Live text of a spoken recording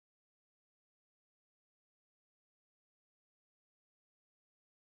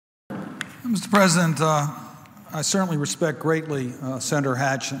Mr. President, I certainly respect greatly Senator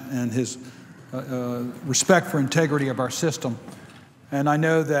Hatch and his respect for integrity of our system, and I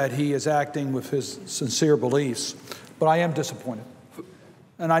know that he is acting with his sincere beliefs, but I am disappointed,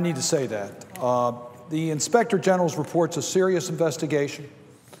 and I need to say that. The Inspector General's report's a serious investigation.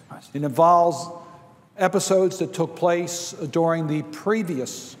 It involves episodes that took place during the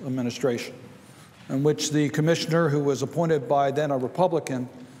previous administration, in which the commissioner, who was appointed by then a Republican,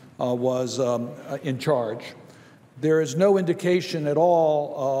 was in charge. There is no indication at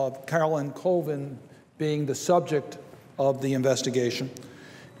all of Commissioner Colvin being the subject of the investigation.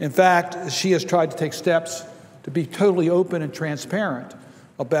 In fact, she has tried to take steps to be totally open and transparent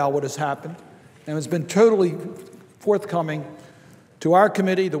about what has happened, and has been totally forthcoming to our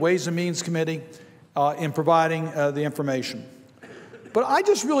committee, the Ways and Means Committee, in providing the information. But I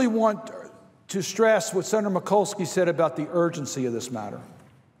just really want to stress what Senator Mikulski said about the urgency of this matter.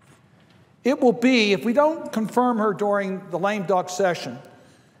 It will be, if we don't confirm her during the lame duck session,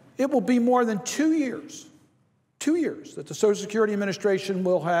 it will be more than 2 years that the Social Security Administration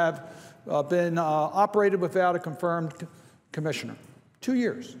will have been operated without a confirmed commissioner. 2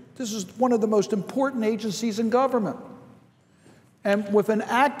 years. This is one of the most important agencies in government. And with an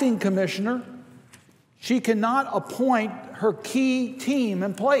acting commissioner, she cannot appoint her key team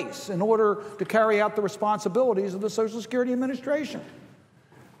in place in order to carry out the responsibilities of the Social Security Administration.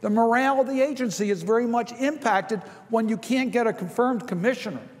 The morale of the agency is very much impacted when you can't get a confirmed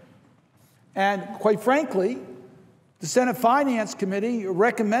commissioner. And quite frankly, the Senate Finance Committee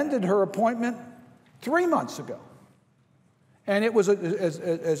recommended her appointment 3 months ago. And it was,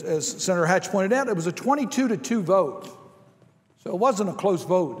 as Senator Hatch pointed out, it was a 22-2 vote. So it wasn't a close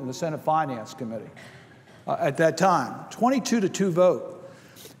vote in the Senate Finance Committee at that time. 22-2 vote.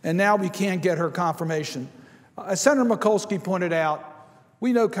 And now we can't get her confirmation. As Senator Mikulski pointed out,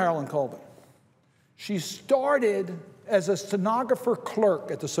 we know Commissioner Colvin. She started as a stenographer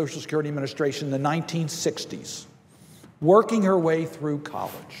clerk at the Social Security Administration in the 1960s, working her way through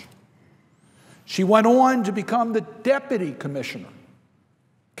college. She went on to become the deputy commissioner,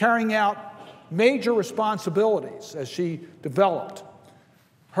 carrying out major responsibilities as she developed.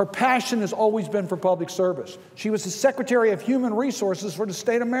 Her passion has always been for public service. She was the Secretary of Human Resources for the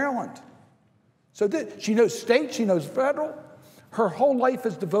state of Maryland. So she knows state, she knows federal. Her whole life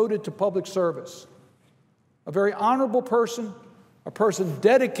is devoted to public service. A very honorable person, a person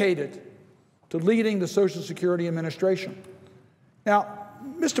dedicated to leading the Social Security Administration. Now,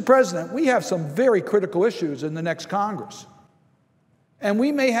 Mr. President, we have some very critical issues in the next Congress. And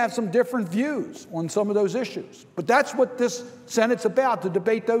we may have some different views on some of those issues. But that's what this Senate's about, to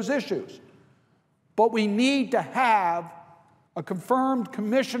debate those issues. But we need to have a confirmed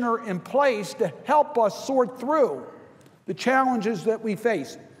commissioner in place to help us sort through the challenges that we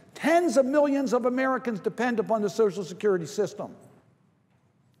face. Tens of millions of Americans depend upon the Social Security system.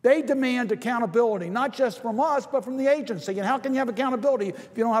 They demand accountability, not just from us, but from the agency. And how can you have accountability if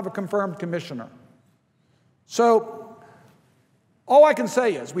you don't have a confirmed commissioner? So all I can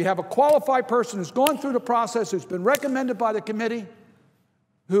say is we have a qualified person who's gone through the process, who's been recommended by the committee,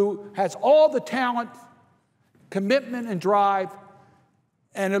 who has all the talent, commitment, and drive,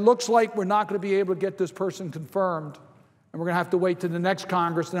 and it looks like we're not going to be able to get this person confirmed, and we're going to have to wait to the next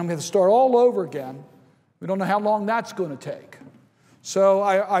Congress, and then we have to start all over again. We don't know how long that's going to take. So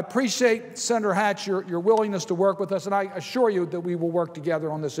I appreciate, Senator Hatch, your willingness to work with us, and I assure you that we will work together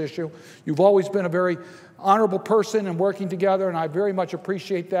on this issue. You've always been a very honorable person in working together, and I very much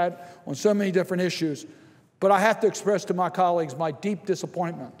appreciate that on so many different issues. But I have to express to my colleagues my deep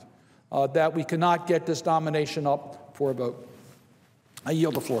disappointment that we cannot get this nomination up for a vote. I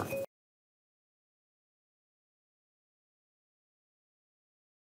yield the floor.